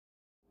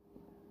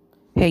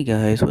Hey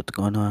guys, what's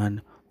going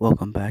on?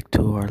 Welcome back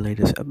to our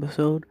latest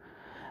episode.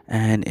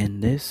 And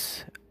in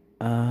this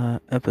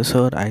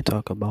episode, I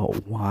talk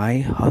about why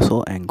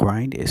hustle and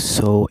grind is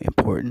so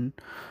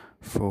important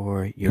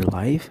for your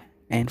life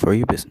and for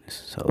your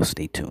business. So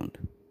stay tuned.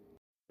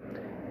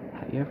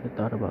 Have you ever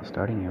thought about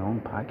starting your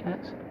own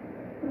podcast?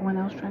 When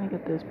I was trying to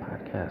get this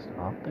podcast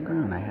off the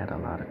ground, I had a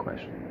lot of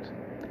questions.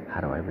 How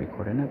do I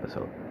record an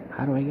episode?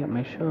 How do I get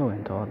my show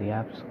into all the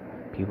apps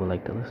people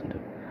like to listen to?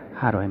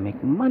 How do I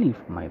make money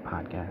from my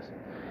podcast?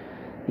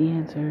 The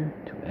answer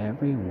to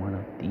every one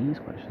of these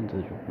questions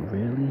is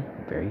really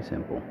very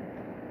simple.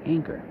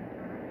 Anchor.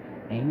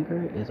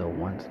 Anchor is a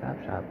one-stop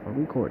shop for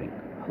recording,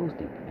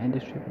 hosting, and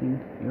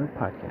distributing your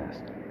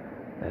podcast.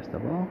 Best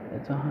of all,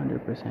 it's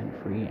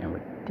 100% free and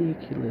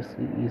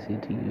ridiculously easy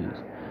to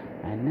use.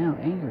 And now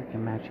Anchor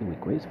can match you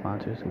with great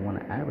sponsors who want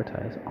to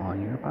advertise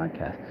on your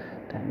podcast.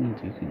 That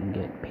means you can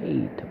get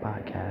paid to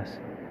podcast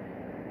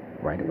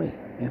right away.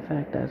 In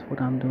fact, that's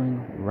what I'm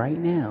doing right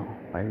now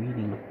by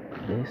reading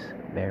this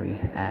very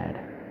ad.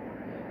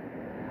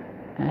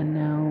 And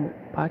now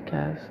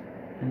podcast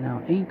and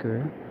now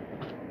Anchor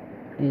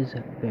is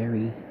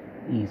very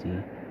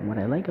easy. And what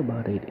I like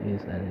about it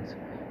is that it's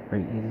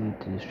very easy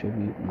to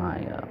distribute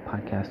my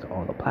podcast to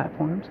all the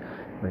platforms,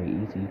 very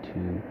easy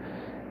to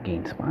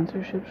gain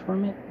sponsorships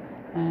from it,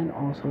 and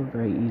also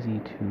very easy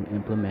to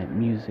implement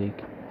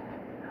music,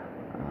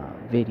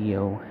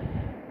 video,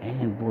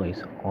 and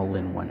voice all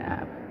in one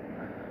app.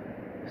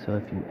 So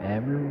if you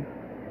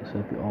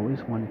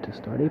always wanted to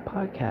start a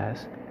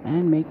podcast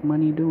and make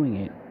money doing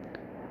it,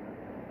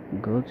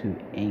 go to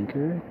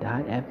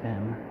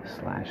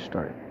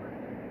anchor.fm/start.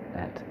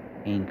 That's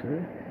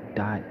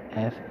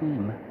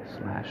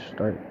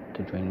anchor.fm/start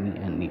to join me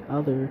and the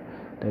other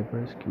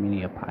diverse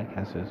community of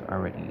podcasters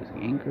already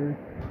using Anchor.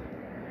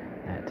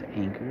 That's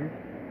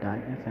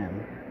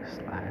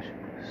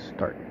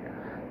anchor.fm/start.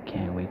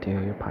 Can't wait to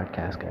hear your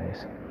podcast,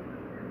 guys.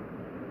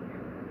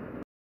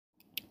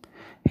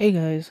 Hey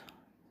guys.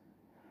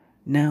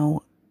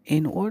 Now,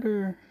 in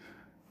order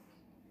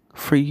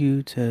for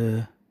you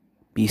to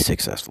be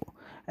successful,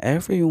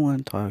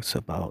 everyone talks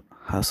about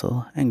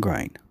hustle and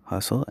grind.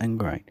 Hustle and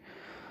grind.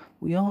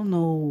 We all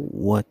know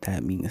what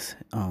that means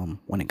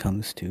when it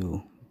comes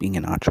to being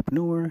an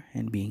entrepreneur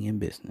and being in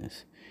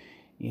business.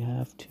 You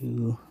have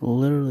to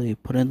literally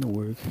put in the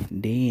work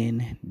day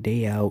in,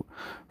 day out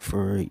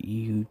for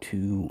you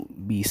to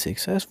be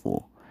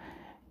successful.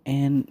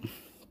 And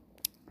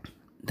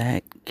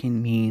that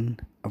can mean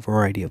a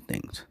variety of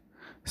things.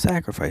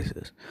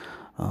 Sacrifices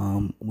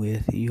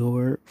with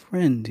your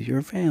friends,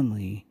 your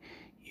family,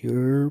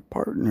 your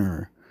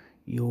partner,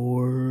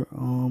 your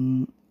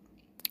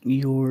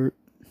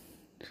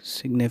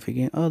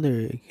significant other.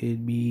 It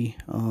could be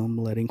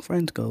letting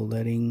friends go,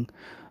 letting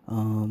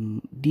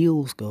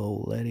deals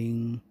go,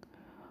 letting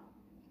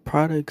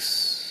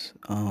products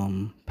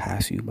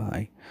pass you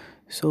by.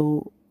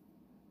 So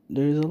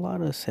there's a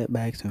lot of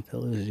setbacks and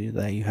failures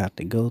that you have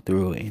to go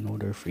through in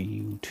order for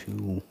you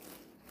to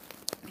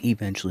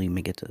eventually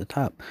make it to the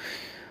top.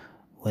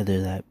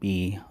 Whether that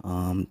be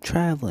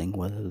traveling,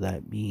 whether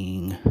that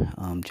being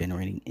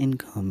generating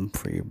income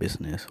for your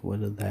business,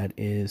 whether that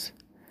is,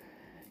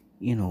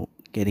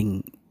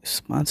 getting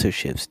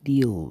sponsorships,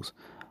 deals,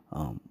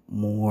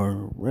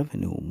 more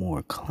revenue,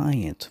 more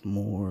clients,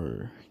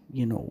 more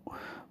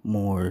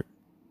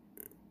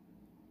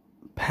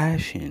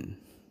passion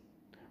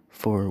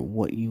for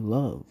what you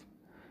love.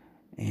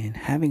 And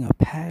having a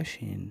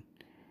passion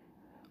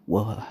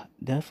will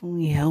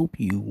definitely help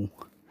you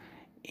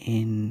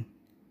in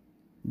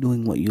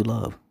doing what you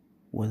love,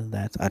 whether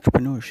that's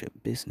entrepreneurship,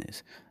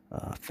 business,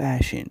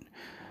 fashion,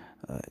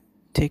 uh,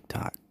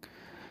 TikTok,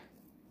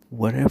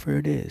 whatever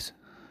it is.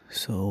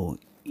 So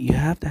you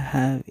have to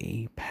have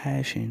a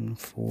passion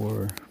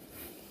for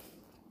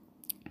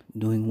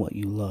doing what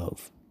you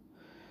love,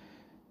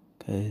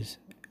 because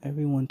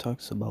everyone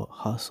talks about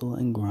hustle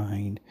and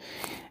grind,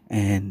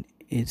 and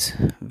it's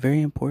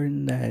very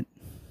important that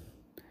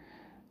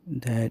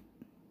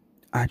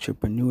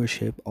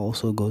entrepreneurship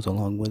also goes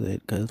along with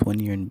it, because when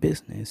you're in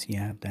business you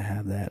have to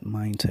have that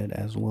mindset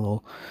as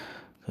well,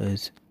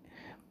 because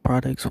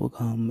products will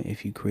come.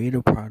 If you create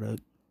a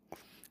product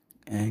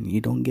and you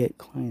don't get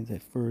clients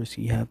at first,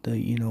 you have to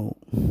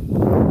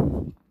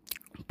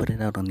put it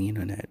out on the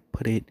internet,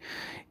 put it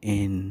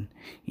in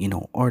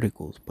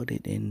articles, put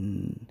it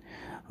in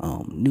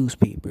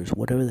newspapers,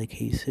 whatever the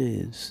case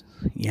is.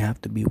 You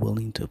have to be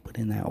willing to put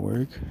in that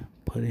work,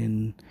 put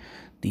in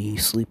the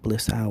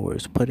sleepless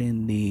hours, put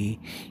in the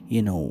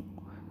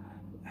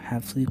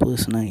have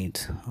sleepless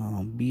nights,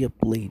 be up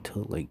late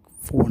till like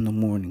 4 in the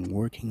morning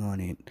working on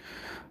it,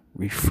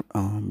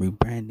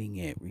 rebranding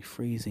it,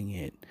 rephrasing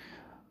it,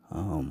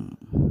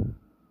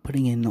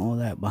 putting in all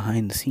that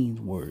behind the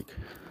scenes work,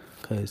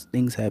 because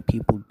things that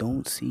people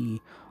don't see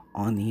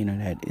on the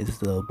internet is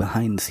the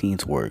behind the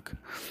scenes work,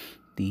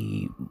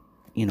 the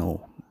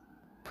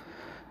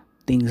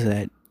things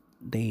that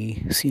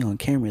they see on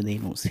camera they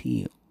don't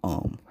see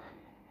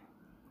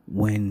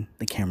when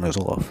the camera's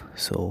off.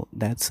 So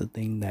that's the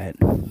thing that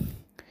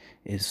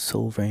is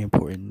so very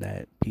important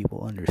that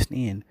people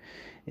understand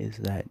is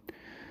that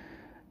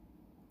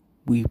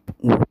we're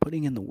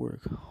putting in the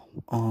work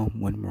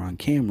when we're on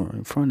camera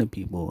in front of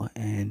people,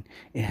 and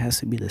it has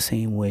to be the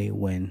same way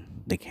when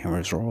the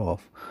cameras are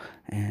off.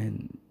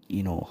 And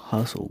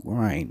hustle,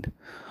 grind,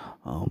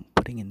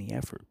 putting in the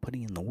effort,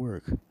 putting in the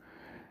work.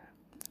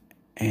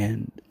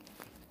 And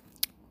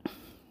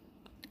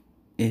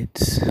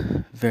it's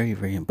very,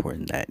 very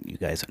important that you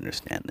guys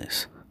understand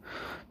this.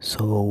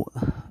 So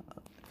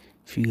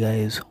if you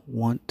guys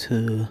want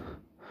to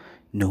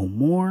know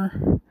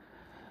more,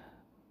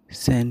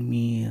 send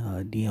me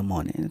a DM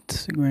on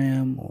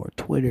Instagram or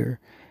Twitter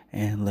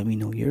and let me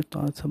know your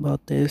thoughts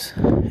about this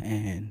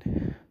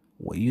and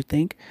what you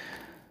think.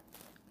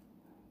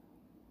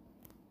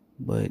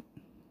 But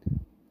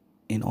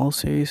in all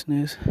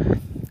seriousness,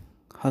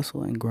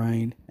 hustle and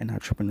grind and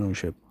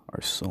entrepreneurship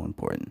are so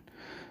important.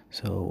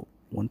 So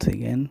once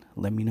again,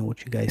 let me know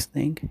what you guys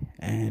think,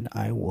 and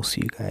I will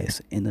see you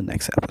guys in the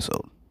next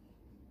episode.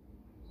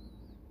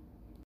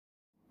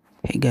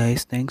 Hey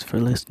guys, thanks for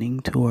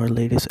listening to our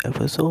latest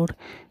episode.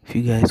 If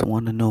you guys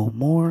want to know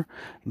more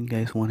and you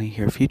guys want to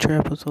hear future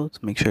episodes,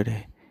 make sure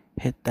to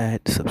hit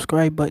that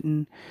subscribe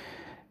button.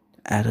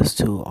 Add us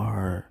to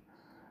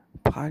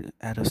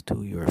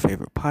your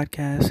favorite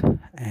podcast,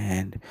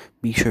 and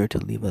be sure to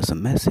leave us a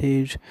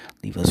message,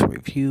 leave us a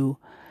review,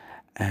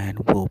 and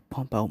we'll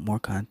pump out more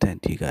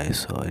content to you guys.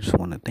 So I just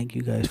want to thank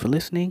you guys for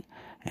listening,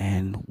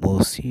 and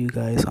we'll see you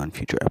guys on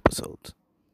future episodes.